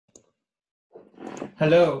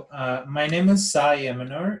Hello, my name is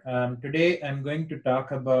Yamanoor. Today I'm going to talk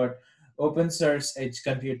about open source edge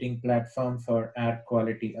computing platform for air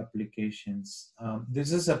quality applications.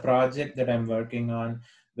 This is a project that I'm working on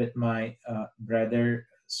with my brother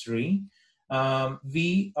Sri.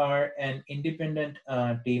 We are an independent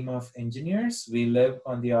team of engineers. We live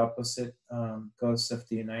on the opposite coast of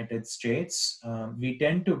the United States. We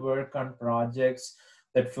tend to work on projects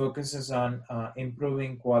that focuses on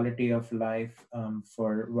improving quality of life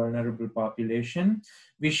for vulnerable population.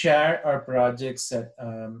 We share our projects at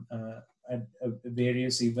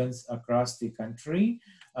various events across the country,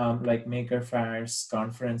 like maker fairs,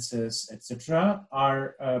 conferences, etc.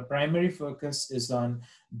 Our primary focus is on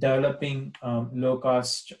developing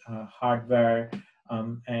low-cost hardware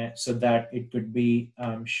so that it could be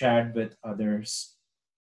shared with others.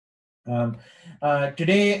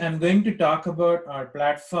 Today, I'm going to talk about our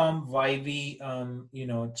platform, why we,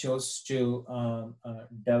 chose to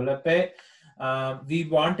develop it. We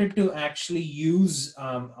wanted to actually use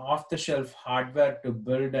off-the-shelf hardware to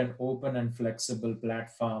build an open and flexible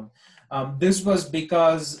platform. This was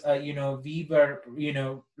because, we were,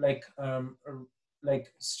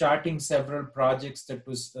 like starting several projects that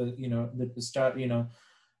was,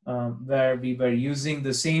 where we were using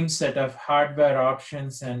the same set of hardware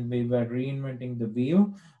options and we were reinventing the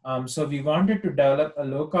wheel. So we wanted to develop a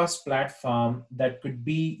low-cost platform that could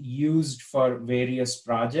be used for various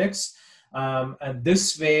projects. And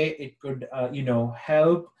this way it could,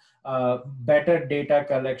 help better data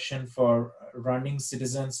collection for running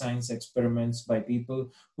citizen science experiments by people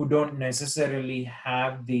who don't necessarily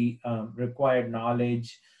have the required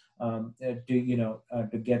knowledge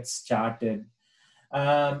to get started.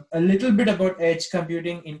 A little bit about edge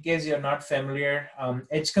computing, in case you're not familiar.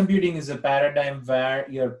 Edge computing is a paradigm where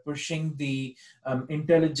you're pushing the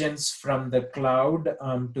intelligence from the cloud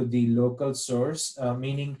to the local source,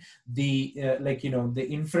 meaning the the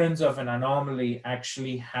inference of an anomaly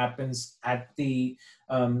actually happens at the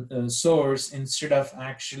source instead of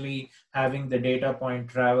actually having the data point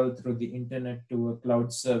travel through the internet to a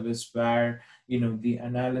cloud service where the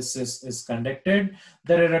analysis is conducted.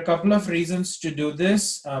 There are a couple of reasons to do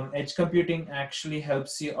this. Edge computing actually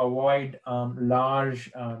helps you avoid large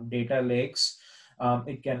data lakes.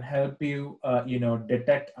 It can help you,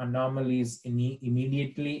 detect anomalies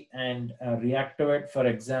immediately and react to it. For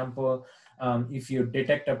example, if you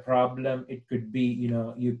detect a problem, it could be,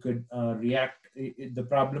 you could react. The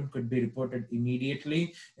problem could be reported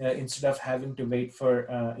immediately instead of having to wait for,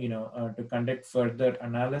 to conduct further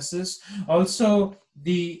analysis. Also,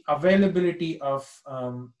 the availability of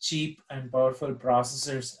cheap and powerful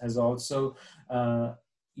processors has also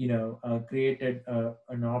created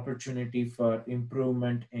an opportunity for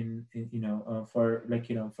improvement for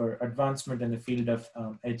advancement in the field of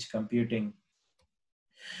edge computing.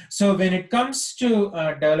 So when it comes to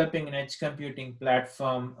developing an edge computing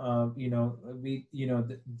platform,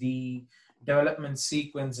 the development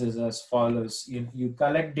sequence is as follows. You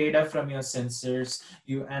collect data from your sensors,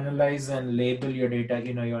 you analyze and label your data,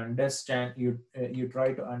 you understand, you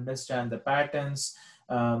try to understand the patterns,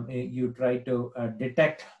 you try to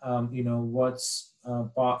detect, you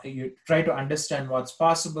try to understand what's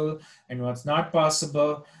possible and what's not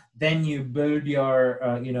possible. Then you build your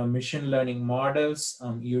machine learning models.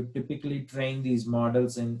 You typically train these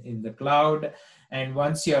models in the cloud, and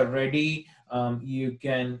once you're ready, you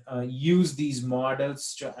can use these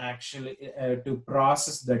models to actually to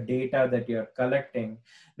process the data that you're collecting.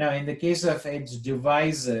 Now, in the case of edge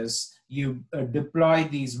devices, you deploy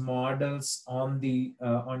these models on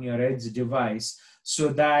your edge device so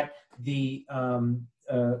that this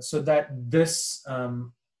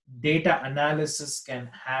data analysis can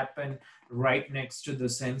happen right next to the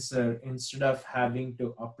sensor instead of having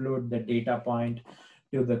to upload the data point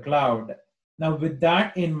to the cloud. Now, with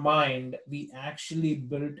that in mind, we actually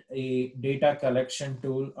built a data collection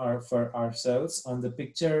tool for ourselves. On the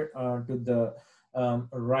picture to the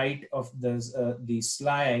right of the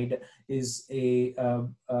slide is a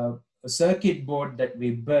circuit board that we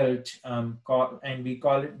built, and we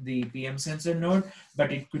call it the PM sensor node,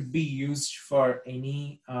 but it could be used for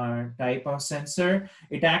any type of sensor.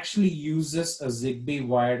 It actually uses a Zigbee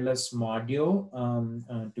wireless module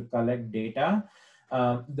to collect data.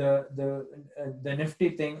 The nifty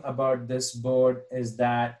thing about this board is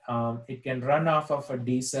that it can run off of a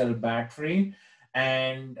D-cell battery,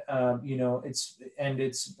 and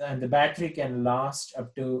the battery can last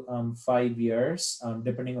up to 5 years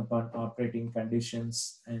depending upon operating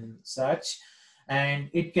conditions and such. and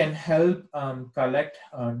it can help collect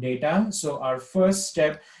data. So our first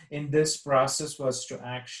step in this process was to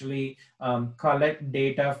actually collect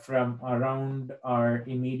data from around our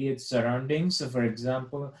immediate surroundings. So for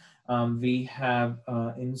example, we have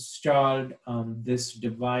installed this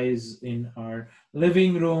device in our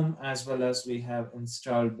living room, as well as we have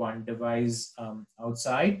installed one device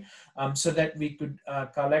outside, so that we could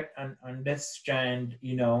collect and understand,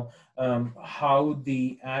 how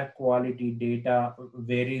the air quality data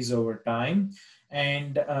varies over time.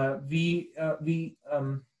 And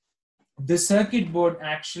this circuit board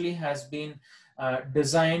actually has been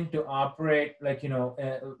designed to operate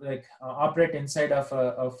operate inside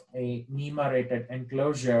of a NEMA rated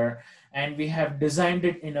enclosure, and we have designed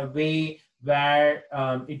it in a way where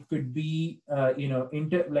it could be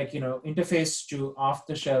interface to off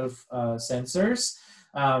the shelf sensors.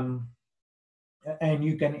 And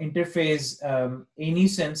you can interface any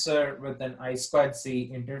sensor with an I2C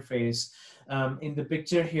interface. In the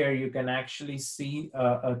picture here, you can actually see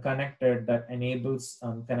a connector that enables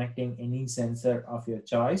connecting any sensor of your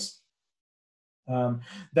choice.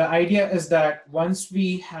 The idea is that once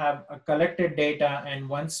we have collected data, and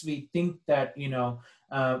once we think that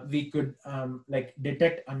we could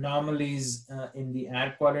detect anomalies in the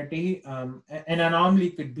air quality, an anomaly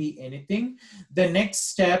could be anything. The next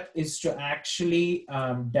step is to actually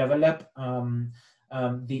develop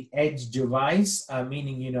the edge device,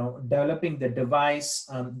 meaning developing the device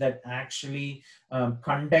that actually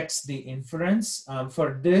conducts the inference.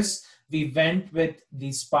 For this, we went with the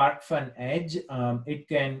SparkFun Edge.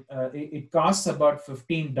 It costs about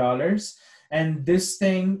 $15, and this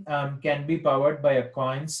thing can be powered by a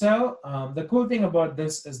coin cell. The cool thing about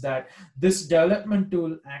this is that this development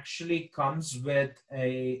tool actually comes with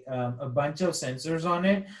a bunch of sensors on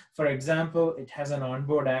it. For example, it has an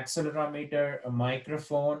onboard accelerometer, a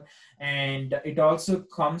microphone, and it also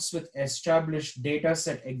comes with established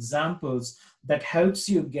dataset examples that helps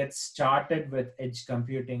you get started with edge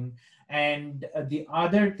computing. And the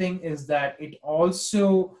other thing is that it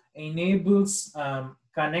also enables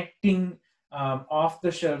connecting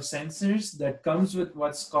off-the-shelf sensors that comes with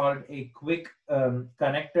what's called a quick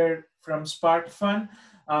connector from SparkFun.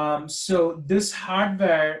 So this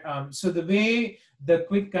hardware, so the way the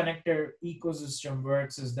quick connector ecosystem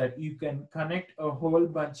works is that you can connect a whole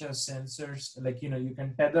bunch of sensors, you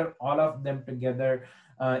can tether all of them together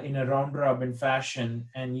in a round robin fashion,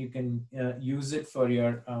 and you can use it for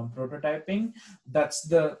your prototyping. That's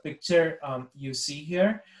the picture you see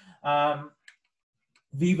here.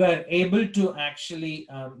 We were able to actually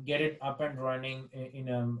get it up and running in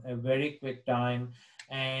a very quick time.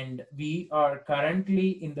 And we are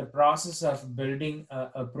currently in the process of building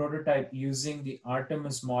a prototype using the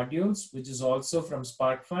Artemis modules, which is also from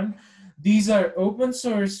SparkFun. These are open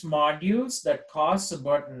source modules that cost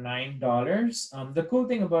about $9. The cool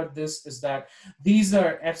thing about this is that these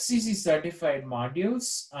are FCC certified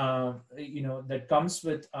modules, that comes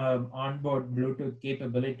with onboard Bluetooth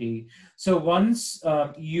capability. So once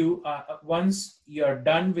you're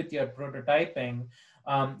done with your prototyping,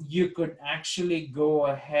 you could actually go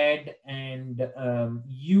ahead and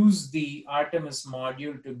use the Artemis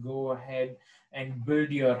module to go ahead and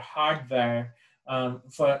build your hardware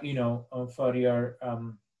for your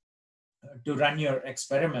to run your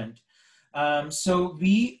experiment. So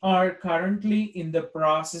we are currently in the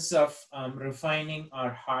process of refining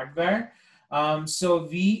our hardware. So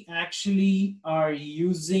we actually are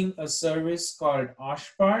using a service called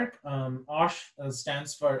OshPark. OSH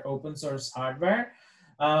stands for Open Source Hardware.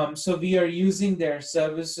 So we are using their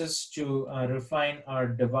services to refine our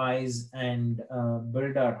device and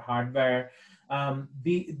build our hardware.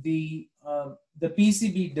 The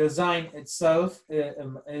PCB design itself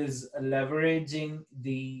is leveraging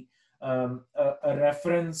a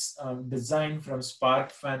reference design from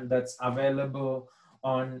SparkFun that's available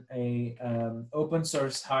on a open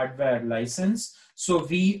source hardware license. So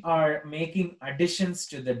we are making additions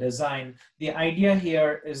to the design. The idea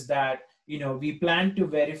here is that we plan to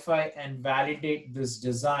verify and validate this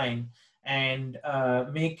design and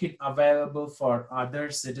make it available for other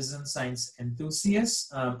citizen science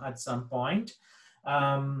enthusiasts at some point.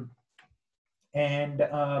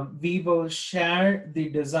 We will share the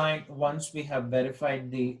design once we have verified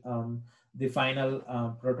the final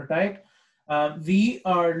prototype. We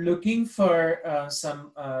are looking for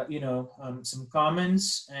some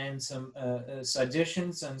comments and some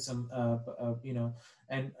suggestions and some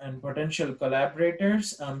and potential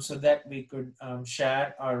collaborators, so that we could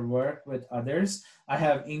share our work with others. I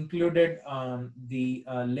have included the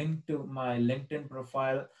link to my LinkedIn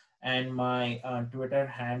profile and my Twitter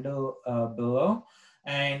handle below.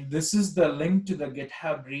 And this is the link to the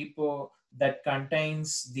GitHub repo that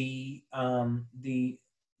contains the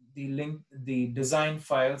link, the design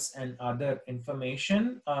files and other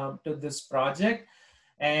information to this project.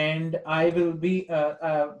 And I will be,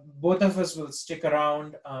 both of us will stick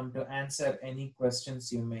around to answer any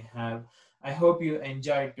questions you may have. I hope you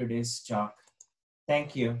enjoyed today's talk.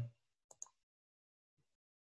 Thank you.